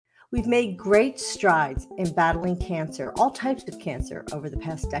We've made great strides in battling cancer, all types of cancer, over the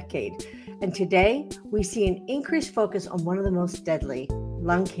past decade. And today, we see an increased focus on one of the most deadly,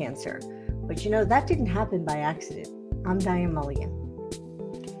 lung cancer. But that didn't happen by accident. I'm Diane Mulligan.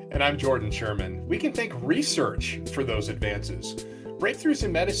 And I'm Jordan Sherman. We can thank research for those advances. Breakthroughs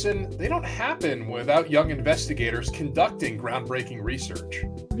in medicine, they don't happen without young investigators conducting groundbreaking research.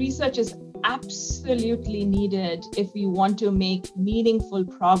 Research is absolutely needed if we want to make meaningful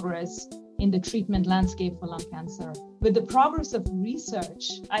progress in the treatment landscape for lung cancer. With the progress of research,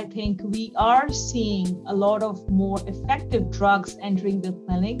 I think we are seeing a lot of more effective drugs entering the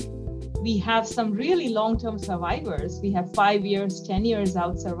clinic. We have some really long-term survivors. We have 5 years, 10 years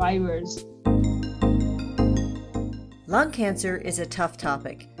out survivors. Lung cancer is a tough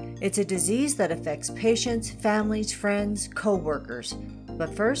topic. It's a disease that affects patients, families, friends, co-workers.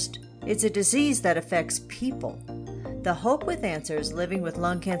 But first, it's a disease that affects people. The Hope with Answers Living with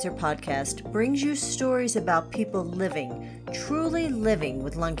Lung Cancer podcast brings you stories about people living, truly living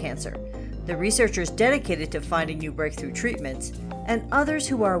with lung cancer. The researchers dedicated to finding new breakthrough treatments, and others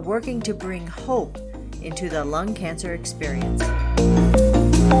who are working to bring hope into the lung cancer experience.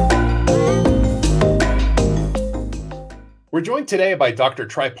 We're joined today by Dr.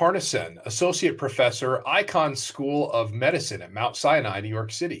 Tri Parnasen, Associate Professor, Icahn School of Medicine at Mount Sinai, New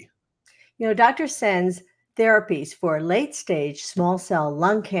York City. Dr. Sen's therapies for late-stage small cell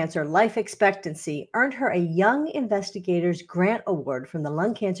lung cancer life expectancy earned her a Young Investigators Grant Award from the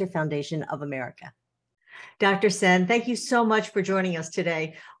Lung Cancer Foundation of America. Dr. Sen, thank you so much for joining us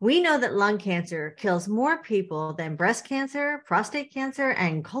today. We know that lung cancer kills more people than breast cancer, prostate cancer,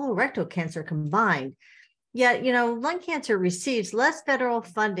 and colorectal cancer combined. Yet, lung cancer receives less federal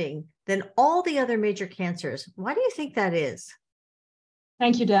funding than all the other major cancers. Why do you think that is?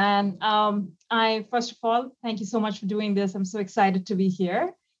 Thank you, Dan. First of all, thank you so much for doing this. I'm so excited to be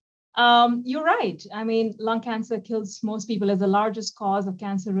here. You're right. Lung cancer kills most people as the largest cause of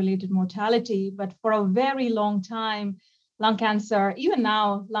cancer-related mortality. But for a very long time, lung cancer, even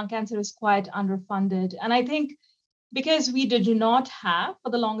now, lung cancer is quite underfunded. And I think because we did not have, for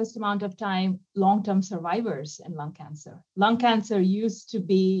the longest amount of time, long-term survivors in lung cancer. Lung cancer used to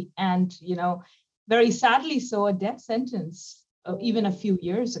be, and very sadly so, a death sentence even a few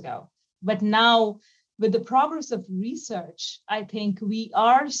years ago. But now, with the progress of research, I think we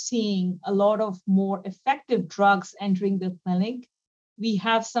are seeing a lot of more effective drugs entering the clinic. We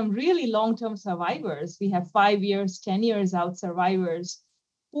have some really long-term survivors. We have 5 years, 10 years out survivors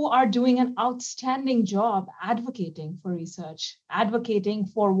who are doing an outstanding job advocating for research, advocating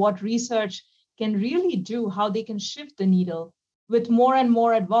for what research can really do, how they can shift the needle. With more and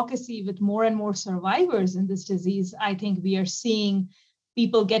more advocacy, with more and more survivors in this disease, I think we are seeing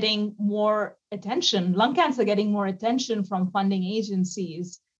people getting more attention, lung cancer getting more attention from funding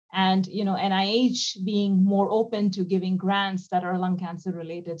agencies, and NIH being more open to giving grants that are lung cancer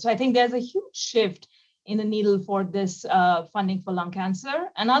related. So I think there's a huge shift in the needle for this funding for lung cancer.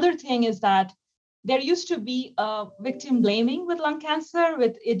 Another thing is that there used to be a victim blaming with lung cancer,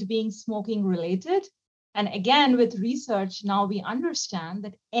 with it being smoking related. And again, with research, now we understand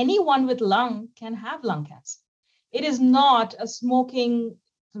that anyone with lung can have lung cancer. It is not a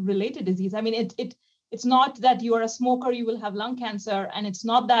smoking-related disease. It's not that you are a smoker, you will have lung cancer, and it's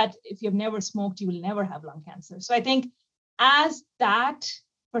not that if you've never smoked, you will never have lung cancer. So I think as that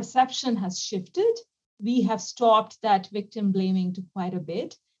perception has shifted, we have stopped that victim blaming to quite a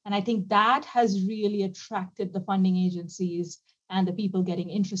bit. And I think that has really attracted the funding agencies and the people getting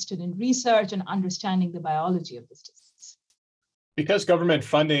interested in research and understanding the biology of this disease. Because government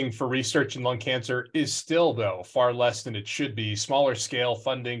funding for research in lung cancer is still, though, far less than it should be, smaller scale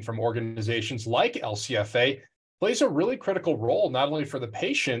funding from organizations like LCFA plays a really critical role, not only for the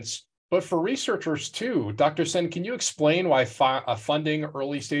patients, but for researchers too. Dr. Sen, can you explain why funding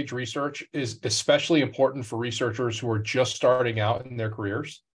early stage research is especially important for researchers who are just starting out in their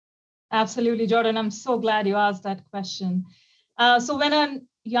careers? Absolutely, Jordan. I'm so glad you asked that question. So when a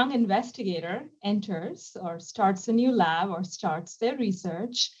young investigator enters or starts a new lab or starts their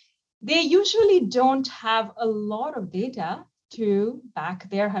research, they usually don't have a lot of data to back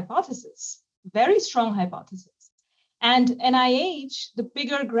their hypothesis, very strong hypothesis. And NIH, the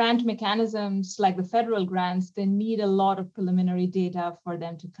bigger grant mechanisms like the federal grants, they need a lot of preliminary data for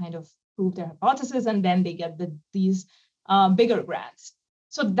them to kind of prove their hypothesis, and then they get these bigger grants.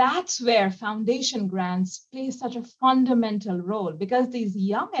 So that's where foundation grants play such a fundamental role, because these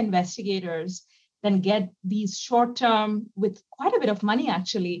young investigators then get these short-term, with quite a bit of money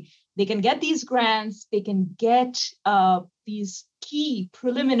actually, they can get these grants, they can get these key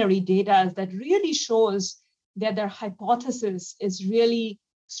preliminary data that really shows that their hypothesis is really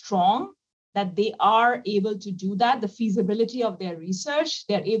strong that they are able to do that, the feasibility of their research,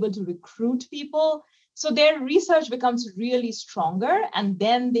 they're able to recruit people. So their research becomes really stronger, and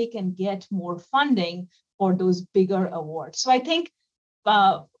then they can get more funding for those bigger awards. So I think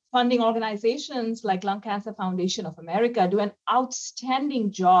funding organizations like Lung Cancer Foundation of America do an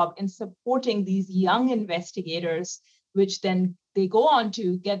outstanding job in supporting these young investigators, which then they go on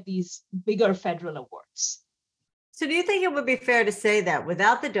to get these bigger federal awards. So do you think it would be fair to say that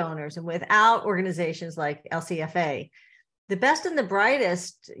without the donors and without organizations like LCFA, the best and the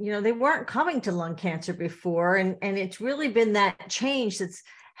brightest, they weren't coming to lung cancer before, and it's really been that change that's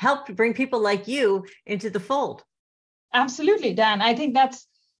helped bring people like you into the fold? Absolutely, Dan. I think that's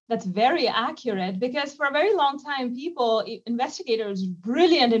very accurate, because for a very long time, investigators,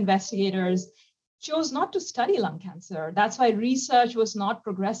 brilliant investigators, chose not to study lung cancer. That's why research was not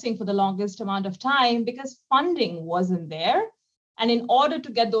progressing for the longest amount of time, because funding wasn't there. And in order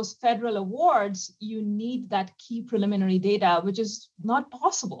to get those federal awards, you need that key preliminary data, which is not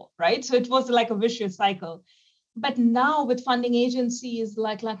possible, right? So it was like a vicious cycle. But now with funding agencies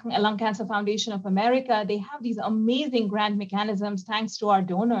like Lung Cancer Foundation of America, they have these amazing grant mechanisms, thanks to our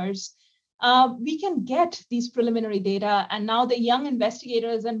donors. We can get these preliminary data, and now the young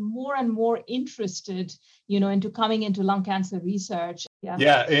investigators are more and more interested, into coming into lung cancer research.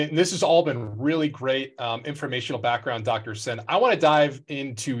 Yeah, and this has all been really great informational background, Dr. Sen. I want to dive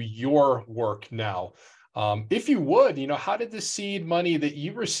into your work now. If you would, how did the seed money that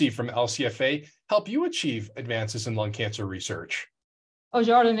you received from LCFA help you achieve advances in lung cancer research? Oh,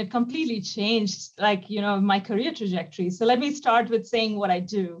 Jordan, it completely changed, my career trajectory. So let me start with saying what I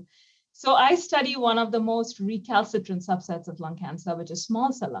do. So I study one of the most recalcitrant subsets of lung cancer, which is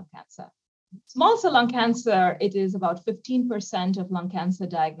small cell lung cancer. Small cell lung cancer, it is about 15% of lung cancer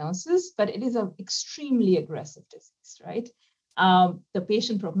diagnosis, but it is an extremely aggressive disease, right? The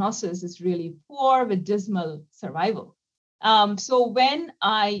patient prognosis is really poor with dismal survival. So when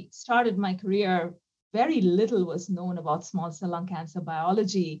I started my career, very little was known about small cell lung cancer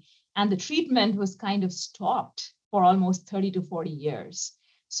biology, and the treatment was kind of stopped for almost 30 to 40 years.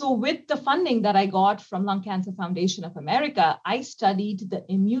 So with the funding that I got from Lung Cancer Foundation of America, I studied the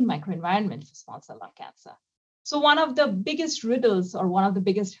immune microenvironment for small cell lung cancer. So one of the biggest riddles, or one of the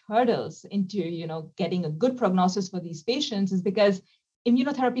biggest hurdles into, getting a good prognosis for these patients, is because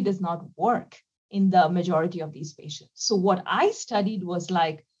immunotherapy does not work in the majority of these patients. So what I studied was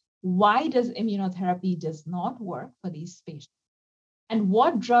why does immunotherapy does not work for these patients? And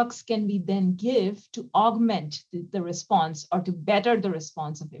what drugs can we then give to augment the response, or to better the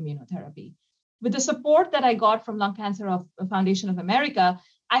response of immunotherapy? With the support that I got from Lung Cancer Foundation of America,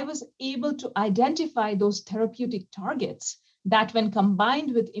 I was able to identify those therapeutic targets that, when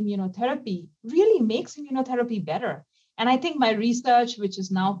combined with immunotherapy, really makes immunotherapy better. And I think my research, which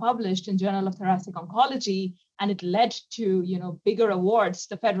is now published in Journal of Thoracic Oncology, and it led to bigger awards,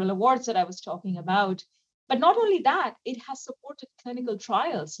 the federal awards that I was talking about. But not only that, it has supported clinical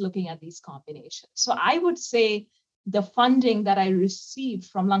trials looking at these combinations. So I would say the funding that I received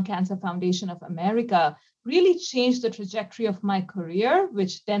from Lung Cancer Foundation of America really changed the trajectory of my career,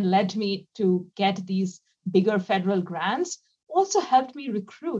 which then led me to get these bigger federal grants, also helped me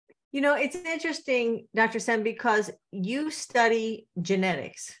recruit. It's interesting, Dr. Sen, because you study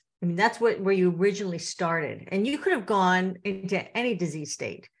genetics. I mean, that's where you originally started, and you could have gone into any disease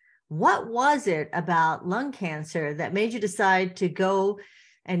state. What was it about lung cancer that made you decide to go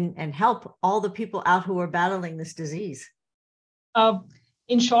and help all the people out who are battling this disease?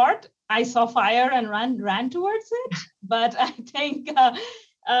 In short, I saw fire and ran towards it. But I think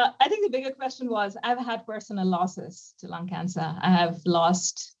the bigger question was, I've had personal losses to lung cancer. I have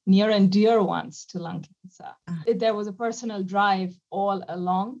lost near and dear ones to lung cancer. There was a personal drive all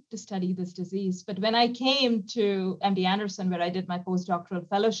along to study this disease. But when I came to MD Anderson, where I did my postdoctoral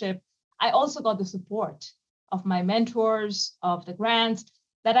fellowship, I also got the support of my mentors, of the grants,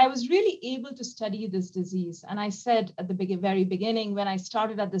 that I was really able to study this disease. And I said at the very beginning, when I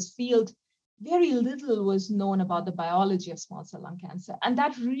started at this field, very little was known about the biology of small cell lung cancer. And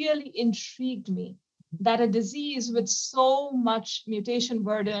that really intrigued me, that a disease with so much mutation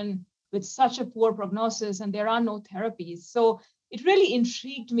burden, with such a poor prognosis, and there are no therapies. So it really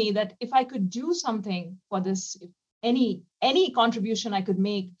intrigued me that if I could do something for this, if any contribution I could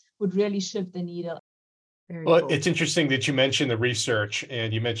make would really shift the needle. Well, it's interesting that you mentioned the research,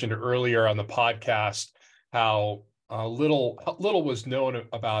 and you mentioned earlier on the podcast how little was known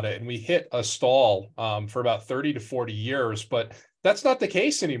about it, and we hit a stall for about 30 to 40 years, but that's not the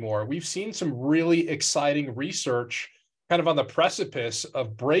case anymore. We've seen some really exciting research kind of on the precipice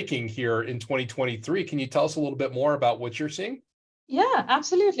of breaking here in 2023. Can you tell us a little bit more about what you're seeing? Yeah,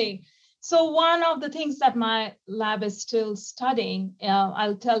 absolutely. So one of the things that my lab is still studying,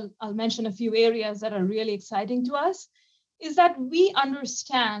 I'll mention a few areas that are really exciting to us, is that we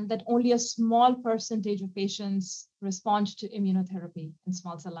understand that only a small percentage of patients respond to immunotherapy in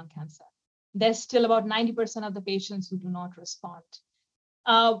small cell lung cancer. There's still about 90% of the patients who do not respond.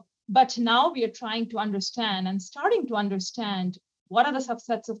 But now we are trying to understand and starting to understand what are the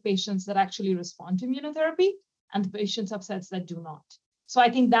subsets of patients that actually respond to immunotherapy and the patient subsets that do not. So I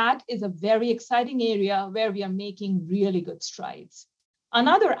think that is a very exciting area where we are making really good strides.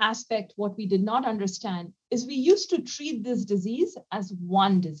 Another aspect, what we did not understand, is we used to treat this disease as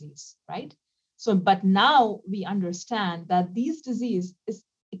one disease, right? So, but now we understand that this disease is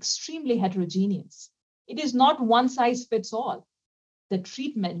extremely heterogeneous. It is not one size fits all. The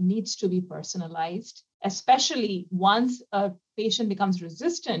treatment needs to be personalized, especially once a patient becomes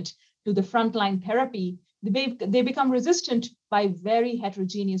resistant to the frontline therapy. They become resistant by very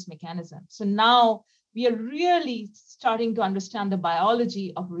heterogeneous mechanisms. So now we are really starting to understand the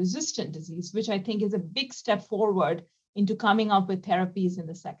biology of resistant disease, which I think is a big step forward into coming up with therapies in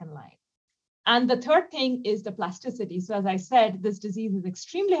the second line. And the third thing is the plasticity. So as I said, this disease is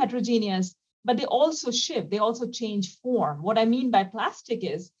extremely heterogeneous, but they also shift, they also change form. What I mean by plastic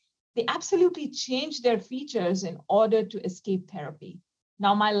is they absolutely change their features in order to escape therapy.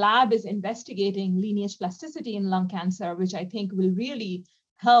 Now, my lab is investigating lineage plasticity in lung cancer, which I think will really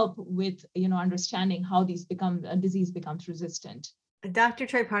help with understanding how a disease becomes resistant. Dr.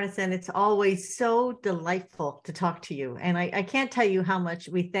 Treparnathan, it's always so delightful to talk to you. And I can't tell you how much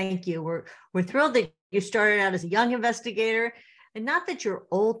we thank you. We're thrilled that you started out as a young investigator, and not that you're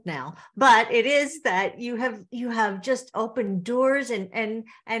old now, but it is that you have just opened doors and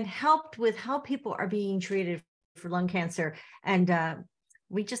helped with how people are being treated for lung cancer. And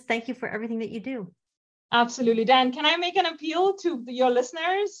we just thank you for everything that you do. Absolutely. Dan, can I make an appeal to your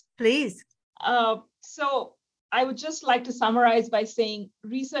listeners? Please. So I would just like to summarize by saying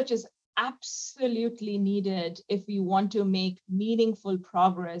research is absolutely needed if we want to make meaningful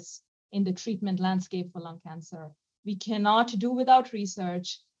progress in the treatment landscape for lung cancer. We cannot do without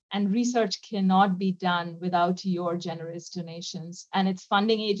research, and research cannot be done without your generous donations. And it's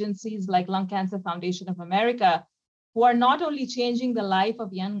funding agencies like Lung Cancer Foundation of America who are not only changing the life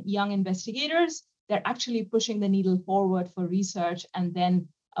of young investigators, they're actually pushing the needle forward for research and then,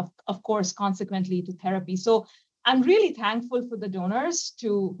 of course, consequently to therapy. So I'm really thankful for the donors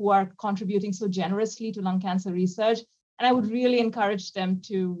who are contributing so generously to lung cancer research. And I would really encourage them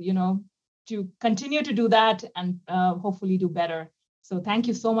to continue to do that and hopefully do better. So thank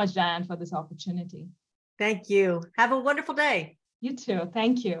you so much, Diane, for this opportunity. Thank you. Have a wonderful day. You too.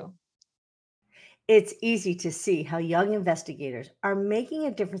 Thank you. It's easy to see how young investigators are making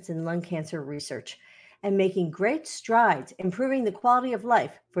a difference in lung cancer research and making great strides improving the quality of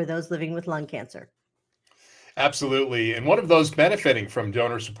life for those living with lung cancer. Absolutely. And one of those benefiting from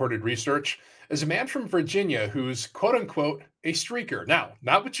donor-supported research is a man from Virginia who's quote unquote a streaker. Now,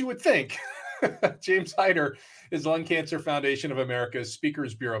 not what you would think. James Hyder is Lung Cancer Foundation of America's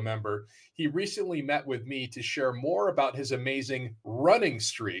Speakers Bureau member. He recently met with me to share more about his amazing running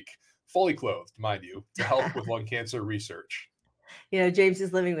streak, fully clothed, mind you, to help with lung cancer research. James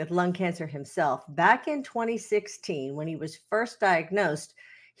is living with lung cancer himself. Back in 2016, when he was first diagnosed,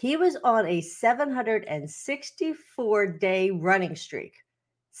 he was on a 764-day running streak.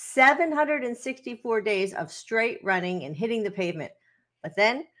 764 days of straight running and hitting the pavement. But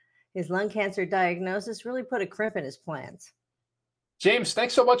then his lung cancer diagnosis really put a crimp in his plans. James,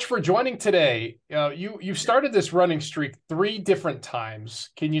 thanks so much for joining today. You've started this running streak 3 different times.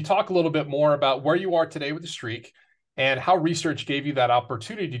 Can you talk a little bit more about where you are today with the streak and how research gave you that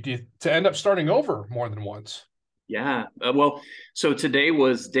opportunity to end up starting over more than once? Yeah, so today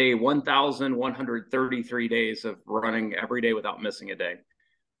was day 1,133 days of running every day without missing a day.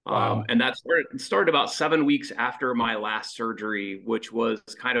 Wow. And that started about 7 weeks after my last surgery, which was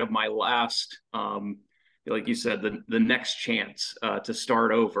kind of my last, like you said, the next chance to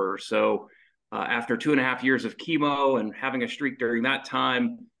start over. So after 2.5 years of chemo and having a streak during that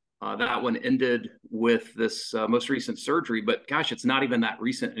time, that one ended with this most recent surgery. But gosh, it's not even that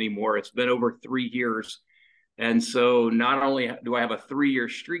recent anymore. It's been over 3 years. And so not only do I have a 3-year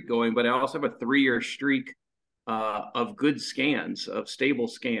streak going, but I also have a 3-year streak of good scans, of stable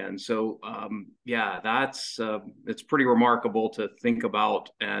scans. So it's pretty remarkable to think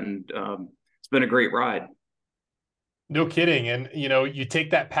about, and it's been a great ride. No kidding. And, you take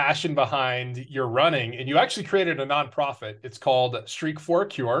that passion behind your running and you actually created a nonprofit. It's called Streak for a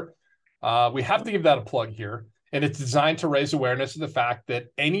Cure. We have to give that a plug here. And it's designed to raise awareness of the fact that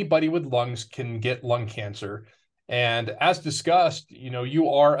anybody with lungs can get lung cancer. And as discussed, you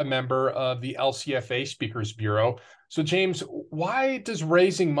are a member of the LCFA Speakers Bureau. So James, why does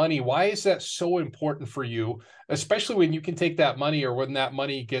raising money, why is that so important for you, especially when you can take that money or when that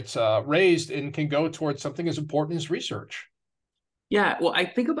money gets raised and can go towards something as important as research? Yeah, well, I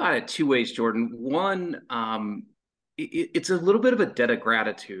think about it two ways, Jordan. One, it's a little bit of a debt of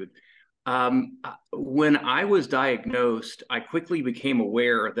gratitude. When I was diagnosed, I quickly became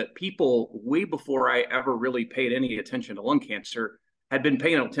aware that people way before I ever really paid any attention to lung cancer had been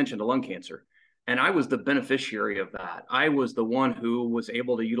paying attention to lung cancer. And I was the beneficiary of that. I was the one who was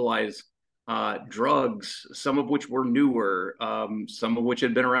able to utilize drugs, some of which were newer, some of which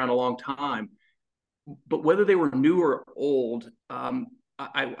had been around a long time. But whether they were new or old,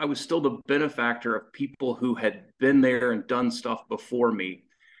 I was still the benefactor of people who had been there and done stuff before me.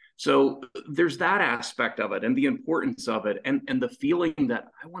 So there's that aspect of it and the importance of it, and the feeling that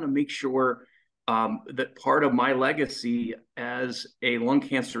I want to make sure that part of my legacy as a lung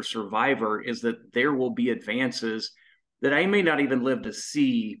cancer survivor is that there will be advances that I may not even live to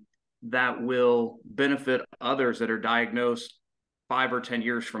see that will benefit others that are diagnosed 5 or 10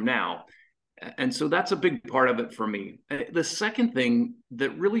 years from now. And so that's a big part of it for me. The second thing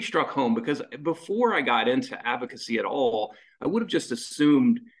that really struck home, because before I got into advocacy at all, I would have just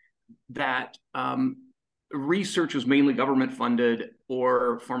assumed that research was mainly government funded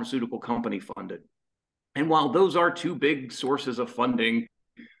or pharmaceutical company funded. And while those are two big sources of funding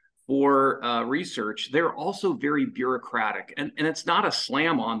for research, they're also very bureaucratic. And it's not a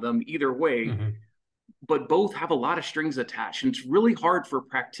slam on them either way. Mm-hmm. But both have a lot of strings attached. And it's really hard for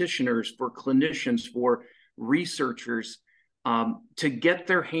practitioners, for clinicians, for researchers to get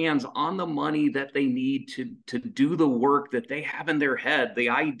their hands on the money that they need to do the work that they have in their head, the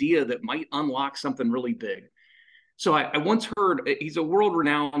idea that might unlock something really big. So I once heard, he's a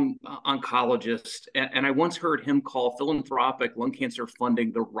world-renowned oncologist, and I once heard him call philanthropic lung cancer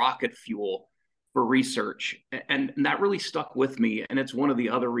funding the rocket fuel for research. And that really stuck with me. And it's one of the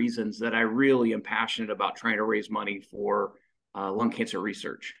other reasons that I really am passionate about trying to raise money for lung cancer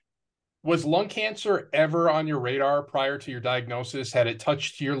research. Was lung cancer ever on your radar prior to your diagnosis? Had it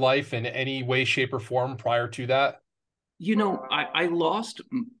touched your life in any way, shape, or form prior to that? I lost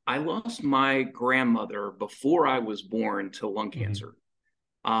my grandmother before I was born to lung cancer.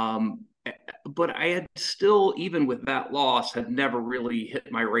 But I had still, even with that loss, had never really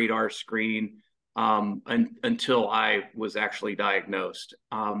hit my radar screen until I was actually diagnosed.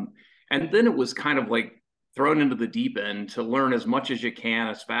 And then it was kind of like thrown into the deep end to learn as much as you can,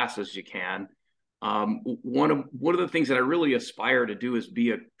 as fast as you can. One of the things that I really aspire to do is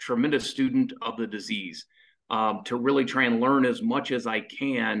be a tremendous student of the disease, to really try and learn as much as I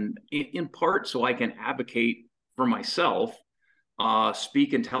can, in part so I can advocate for myself,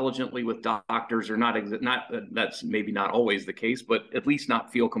 speak intelligently with doctors, or not that's maybe not always the case, but at least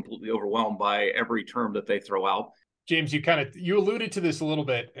not feel completely overwhelmed by every term that they throw out. James, you alluded to this a little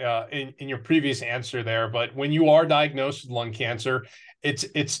bit in your previous answer there, but when you are diagnosed with lung cancer,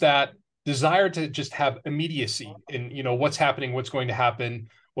 it's that desire to just have immediacy in what's happening, what's going to happen,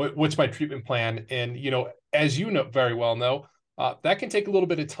 what's my treatment plan, and as you know very well know, that can take a little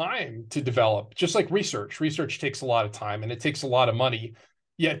bit of time to develop, just like research. Research takes a lot of time and it takes a lot of money.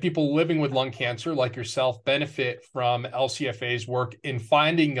 Yet people living with lung cancer like yourself benefit from LCFA's work in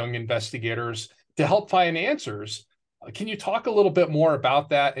finding young investigators to help find answers. Can you talk a little bit more about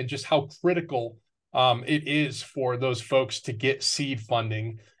that and just how critical it is for those folks to get seed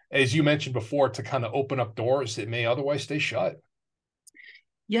funding, as you mentioned before, to kind of open up doors that may otherwise stay shut?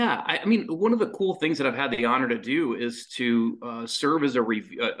 Yeah, I mean, one of the cool things that I've had the honor to do is to serve as a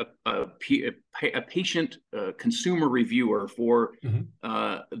patient consumer reviewer for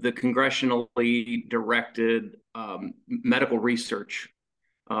the congressionally directed medical research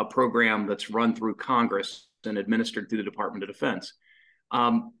program that's run through Congress and administered through the Department of Defense.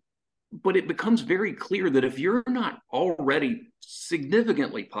 But it becomes very clear that if you're not already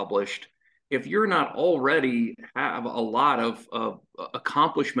significantly published, if you're not already have a lot of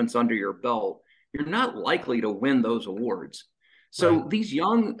accomplishments under your belt, you're not likely to win those awards. So these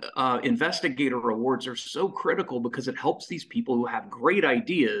young investigator awards are so critical because it helps these people who have great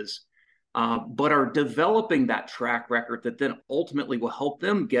ideas, but are developing that track record that then ultimately will help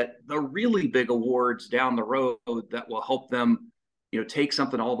them get the really big awards down the road that will help them, take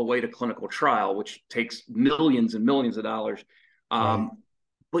something all the way to clinical trial, which takes millions and millions of dollars.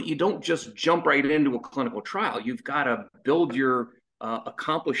 But you don't just jump right into a clinical trial. You've got to build your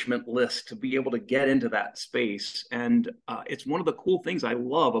accomplishment list to be able to get into that space. And it's one of the cool things I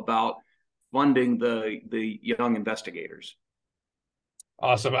love about funding the young investigators.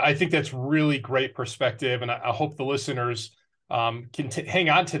 Awesome. I think that's really great perspective. And I hope the listeners can hang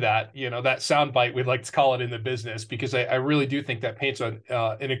on to that, that soundbite, we'd like to call it in the business, because I really do think that paints an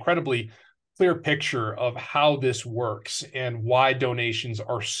incredibly clear picture of how this works and why donations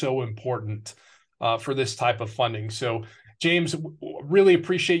are so important for this type of funding. So James, really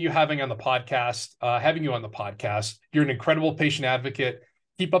appreciate you having you on the podcast. You're an incredible patient advocate.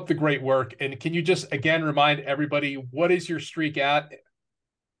 Keep up the great work. And can you just, again, remind everybody, what is your streak at?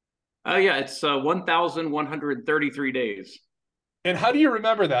 Yeah, it's 1,133 days. And how do you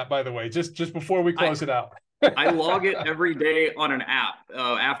remember that, by the way, just before we close it out? I log it every day on an app.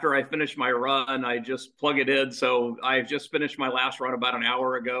 After I finish my run, I just plug it in. So I just finished my last run about an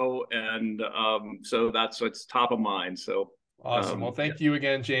hour ago. And so it's top of mind. So awesome. Well, thank you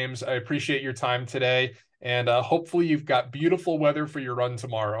again, James. I appreciate your time today. And hopefully you've got beautiful weather for your run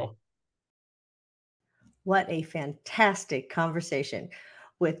tomorrow. What a fantastic conversation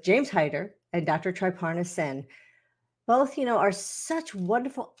with James Hyder and Dr. Triparna Sen. Both, are such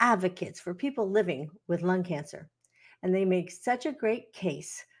wonderful advocates for people living with lung cancer. And they make such a great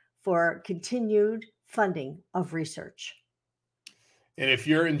case for continued funding of research. And if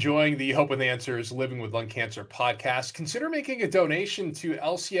you're enjoying the Hope with Answers Living with Lung Cancer podcast, consider making a donation to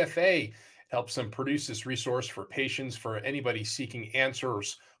LCFA. It helps them produce this resource for patients, for anybody seeking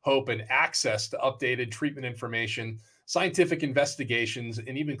answers, hope, and access to updated treatment information, scientific investigations,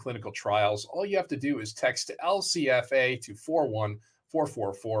 and even clinical trials. All you have to do is text LCFA to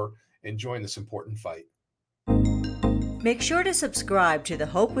 41444 and join this important fight. Make sure to subscribe to the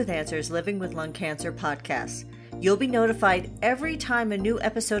Hope with Answers Living with Lung Cancer podcast. You'll be notified every time a new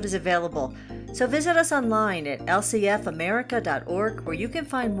episode is available. So visit us online at lcfamerica.org, where you can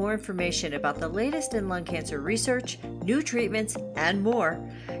find more information about the latest in lung cancer research, new treatments, and more.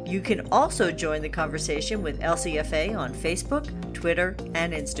 You can also join the conversation with LCFA on Facebook, Twitter,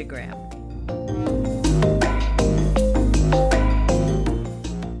 and Instagram.